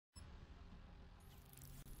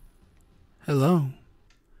Hello.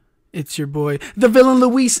 It's your boy, the villain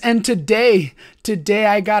Luis, and today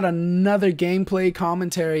I got another gameplay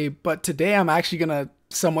commentary, but today I'm actually gonna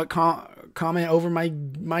somewhat comment over my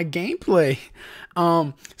gameplay.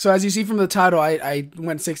 So as you see from the title, I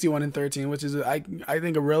went 61-13, which is I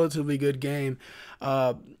think a relatively good game,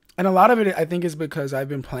 and a lot of it I think is because I've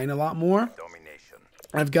been playing a lot more.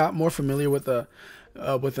 I've got more familiar with the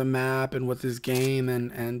map and with this game,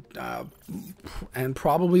 and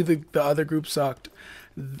probably the other group sucked.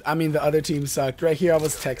 I mean, the other team sucked. Right here I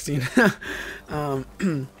was texting.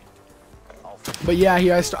 But yeah,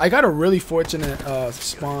 here I got a really fortunate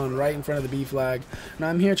spawn right in front of the B flag. Now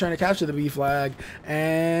I'm here trying to capture the B flag,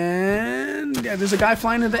 and yeah, there's a guy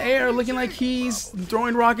flying in the air looking like he's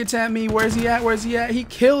throwing rockets at me. Where's he at? Where's he at? He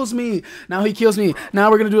kills me. Now he kills me.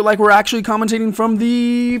 Now we're gonna do it like we're actually commentating from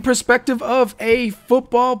the perspective of a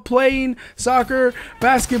football playing, soccer,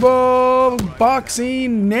 basketball,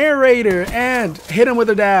 boxing narrator, and hit him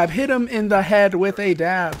with a dab. Hit him in the head with a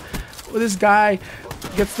dab. This guy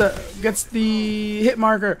gets the hit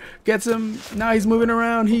marker, gets him. Now he's moving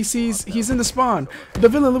around. He's in the spawn. The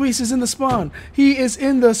villain Luis is in the spawn. He is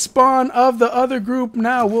in the spawn of the other group.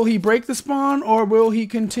 Now will he break the spawn, or will he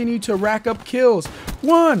continue to rack up kills?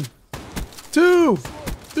 1, 2,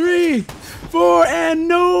 3, 4, and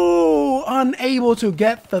no! Unable to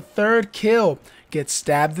get the third kill. Gets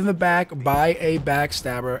stabbed in the back by a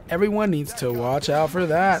backstabber. Everyone needs to watch out for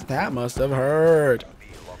that. That must have hurt.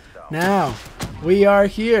 Now, we are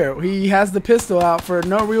here. He has the pistol out for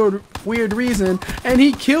no real weird reason, and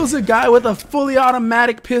he kills a guy with a fully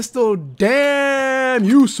automatic pistol. Damn,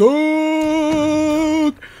 you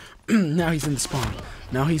suck! Now he's in the spawn.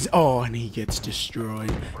 Now he's... Oh, and he gets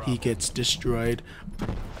destroyed. He gets destroyed.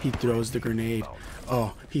 He throws the grenade.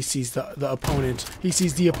 Oh, he sees the opponent. He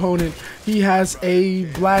sees the opponent. He has a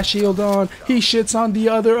blast shield on. He shits on the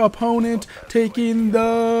other opponent, taking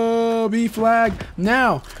the B flag.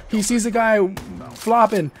 Now, he sees a guy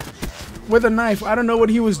flopping with a knife. I don't know what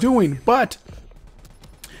he was doing, but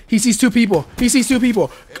he sees two people. He sees two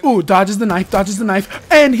people. Ooh, dodges the knife,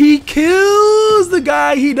 and he kills the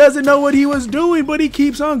guy. He doesn't know what he was doing, but he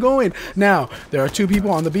keeps on going. Now, there are two people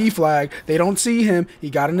on the B flag. They don't see him. He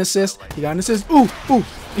got an assist. Ooh, ooh.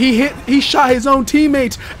 He shot his own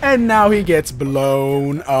teammates, and now he gets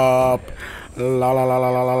blown up. La la la la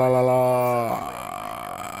la la la la.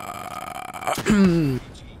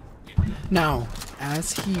 Now,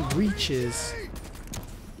 as he reaches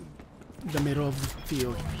the middle of the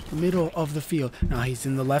field. Now he's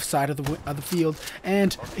in the left side of the field,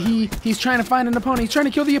 and he's trying to find an opponent. He's trying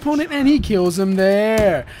to kill the opponent, and he kills him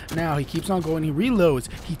there. Now he keeps on going. He reloads.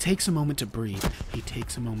 He takes a moment to breathe.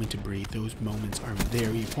 Those moments are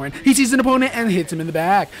very important. He sees an opponent and hits him in the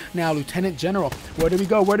back. Now Lieutenant General, where do we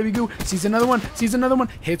go? Sees another one.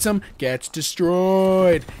 Hits him. Gets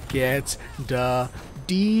destroyed. Gets the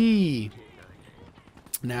D.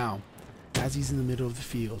 Now, as he's in the middle of the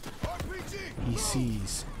field, he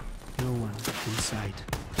sees no one in sight.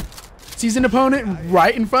 Sees an opponent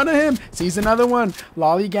right in front of him. Sees another one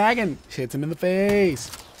lollygagging. Hits him in the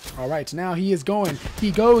face. Alright, now he is going.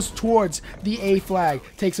 He goes towards the A flag.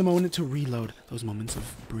 Takes a moment to reload. Those moments of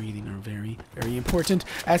breathing are very, very important.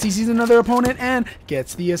 As he sees another opponent and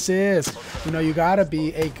gets the assist. You know, you gotta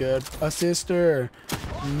be a good assister.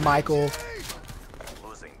 Michael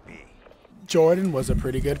Jordan was a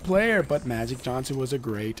pretty good player, but Magic Johnson was a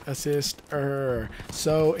great assister.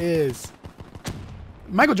 So is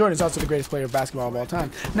Michael Jordan is also the greatest player of basketball of all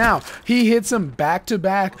time. Now, he hits him back to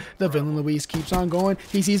back. The villain Luis keeps on going.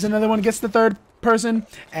 He sees another one, gets the third person,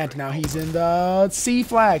 and now he's in the C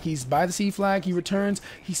flag. He's by the C flag. He returns.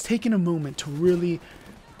 He's taking a moment to really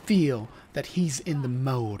feel that he's in the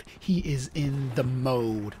mode. He is in the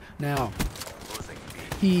mode. Now,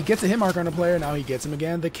 he gets a hit marker on a player. Now he gets him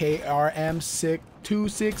again. The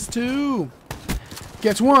KRM-262.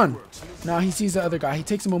 Gets one. Now he sees the other guy. He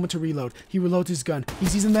takes a moment to reload. He reloads his gun. He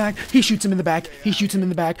sees him back. He shoots him in the back.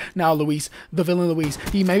 Now Luis, the villain Luis,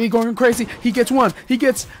 he may be going crazy. He gets one.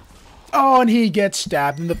 Oh, and he gets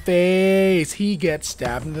stabbed in the face. He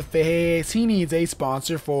needs a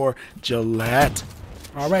sponsor for Gillette.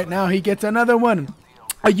 All right, now he gets another one.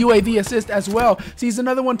 A UAV assist as well. Sees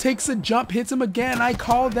another one, takes a jump, hits him again. I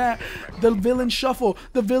call that the villain shuffle.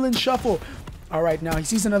 All right, now he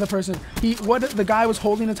sees another person. The guy was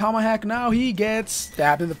holding a tomahawk. Now he gets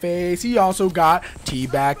stabbed in the face. He also got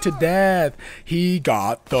teabagged to death. He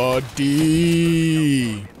got the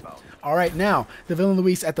D. All right, now the villain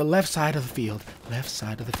Luis at the left side of the field.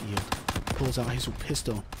 Pulls out his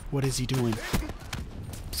pistol. What is he doing?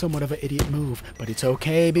 Somewhat of an idiot move, but it's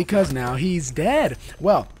okay because now he's dead.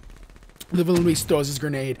 Well, The villain Luis throws his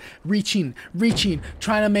grenade, reaching,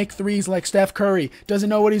 trying to make threes like Steph Curry. Doesn't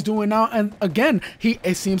know what he's doing now, and again,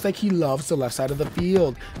 it seems like he loves the left side of the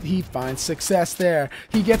field. He finds success there.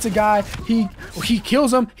 He gets a guy, he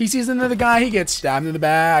kills him. He sees another guy, he gets stabbed in the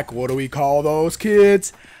back. What do we call those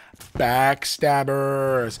kids?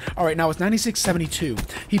 Backstabbers. Alright, now it's 96-72.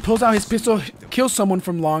 He pulls out his pistol, kills someone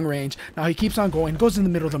from long range. Now he keeps on going, goes in the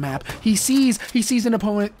middle of the map. He sees an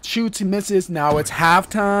opponent, shoots, he misses. Now it's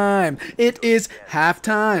halftime. It is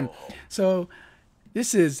halftime. So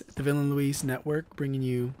this is the Villain Luis Network bringing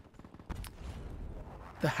you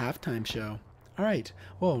the halftime show. Alright,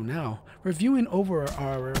 well now, reviewing over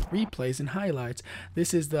our replays and highlights,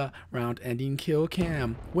 this is the round-ending kill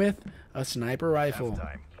cam with a sniper rifle.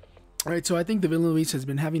 Alright, so I think the Villain Luis has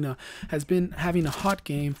been having a hot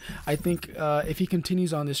game. I think if he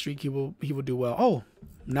continues on this streak, he will do well. Oh,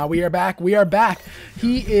 now we are back. We are back.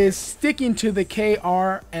 He is sticking to the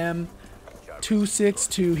KRM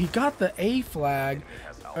 262. He got the A flag,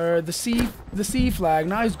 or the C flag.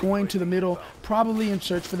 Now he's going to the middle, probably in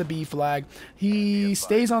search for the B flag. He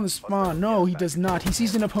stays on the spawn. No, he does not. He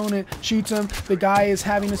sees an opponent, shoots him. The guy is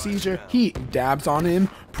having a seizure. He dabs on him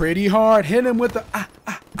pretty hard. Hit him with the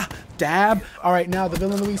dab. Alright, now the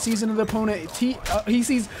Villain Luis sees another opponent. He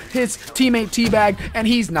sees his teammate teabag, and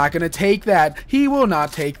he's not going to take that. He will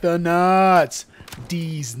not take the nuts.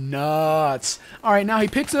 These nuts. Alright, now he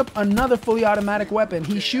picks up another fully automatic weapon.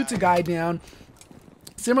 He shoots a guy down.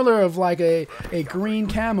 Similar of like a green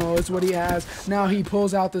camo is what he has. Now he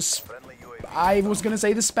pulls out this, I was going to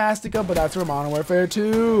say the Spastica, but that's from Modern Warfare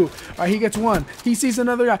 2. Alright, he gets one. He sees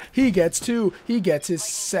another guy. He gets two. He gets his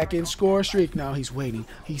second score streak. Now he's waiting.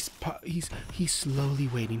 He's slowly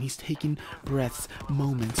waiting. He's taking breaths,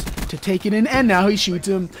 moments to take it in, and now he shoots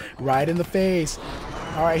him right in the face.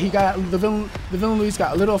 Alright, he got the villain Luis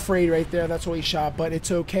got a little afraid right there. That's why he shot, but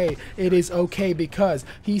it's okay. It is okay because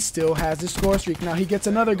he still has the score streak. Now he gets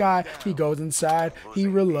another guy. He goes inside. He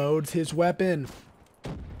reloads his weapon.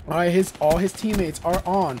 Alright, all his teammates are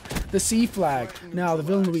on the C flag. Now the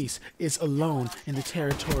Villain Luis is alone in the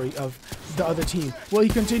territory of the other team. Will he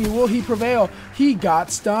continue? Will he prevail? He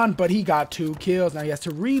got stunned, but he got 2 kills. Now he has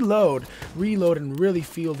to reload, and really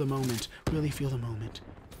feel the moment. Really feel the moment.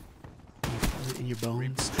 In your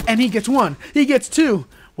bones. And he gets 1. He gets 2.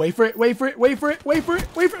 Wait for it. Wait for it. Wait for it. Wait for it.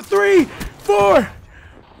 Wait for it. 3, 4.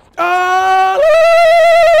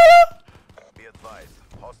 Be advised.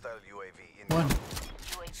 Hostile UAV in 1.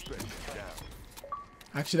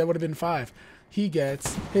 Actually, that would have been 5. He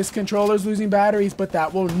gets his controller's losing batteries, but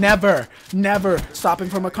that will never stop him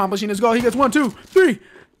from accomplishing his goal. He gets 1, 2, 3.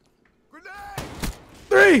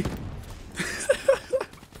 3.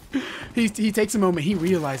 He takes a moment. He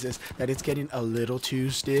realizes that it's getting a little too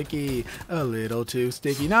sticky. A little too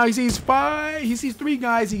sticky. Now he sees 5. He sees 3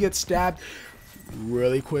 guys. He gets stabbed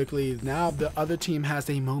really quickly. Now the other team has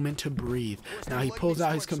a moment to breathe. Now he pulls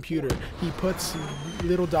out his computer. He puts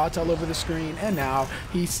little dots all over the screen, and now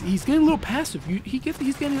he's getting a little passive. He's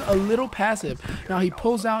getting a little passive. Now he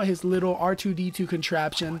pulls out his little R2-D2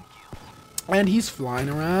 contraption, and he's flying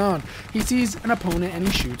around. He sees an opponent, and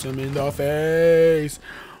he shoots him in the face.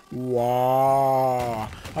 Wow.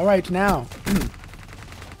 Alright, now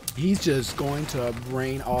he's just going to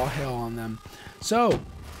rain all hell on them. So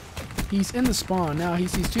he's in the spawn. Now he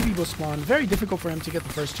sees 2 people spawn. Very difficult for him to get the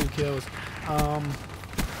first 2 kills.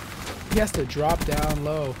 He has to drop down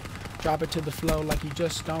low. Drop it to the flow like you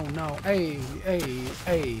just don't know. Hey.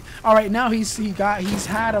 Alright, now he's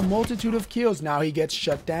had a multitude of kills. Now he gets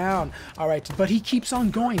shut down. Alright, but he keeps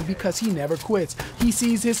on going because he never quits. He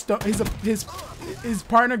sees his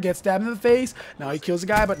partner get stabbed in the face. Now he kills a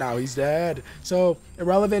guy, but now he's dead. So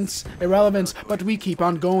irrelevance, but we keep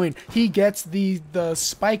on going. He gets the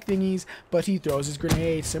spike thingies, but he throws his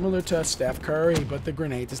grenade, similar to Steph Curry, but the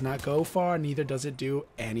grenade does not go far, neither does it do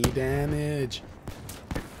any damage.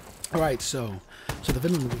 Alright, so the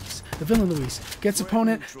Villain Luis gets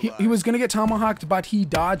opponent. He was gonna get tomahawked, but he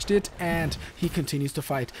dodged it, and he continues to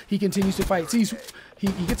fight. He sees he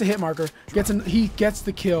gets a hit marker, he gets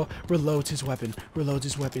the kill, reloads his weapon.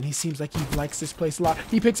 He seems like he likes this place a lot.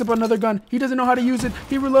 He picks up another gun. He doesn't know how to use it.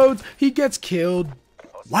 He reloads. He gets killed.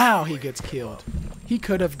 Wow, he gets killed. He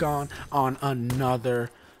could have gone on another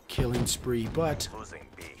killing spree, but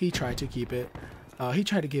he tried to keep it. He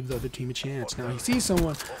tried to give the other team a chance. Now he sees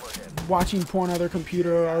someone watching porn on their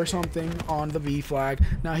computer or something on the V flag.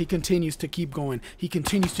 Now he continues to keep going. He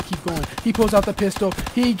pulls out the pistol.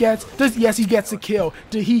 He gets the kill.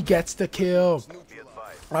 He gets the kill.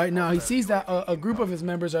 Right now, he sees that a group of his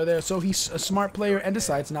members are there, so he's a smart player and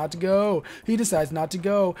decides not to go. He decides not to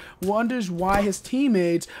go. Wonders why his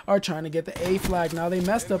teammates are trying to get the A flag. Now, they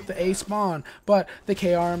messed up the A spawn, but the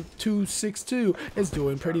KRM-262 is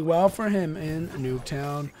doing pretty well for him in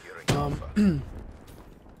Nuketown.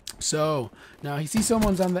 So now he sees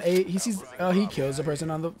someone's on the A. He sees he kills the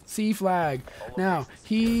person on the C flag. Now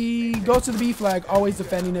he goes to the B flag, always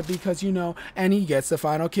defending it because you know, and he gets the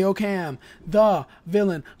final kill cam. The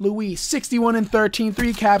villain Luis, 61 and 13,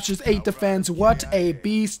 3 captures, 8 defends. What a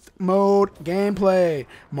beast mode gameplay!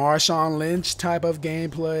 Marshawn Lynch type of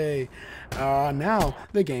gameplay. Now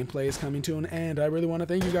the gameplay is coming to an end. I really want to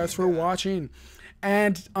thank you guys for watching.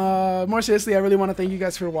 And more seriously, I really want to thank you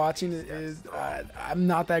guys for watching. I'm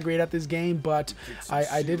not that great at this game, but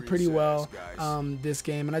I did pretty well this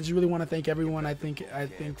game, and I just really want to thank everyone. I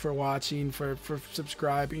think for watching, for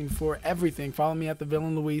subscribing, for everything. Follow me at The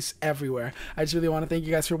Villain Luis everywhere. I just really want to thank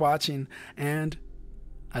you guys for watching, and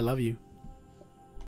I love you.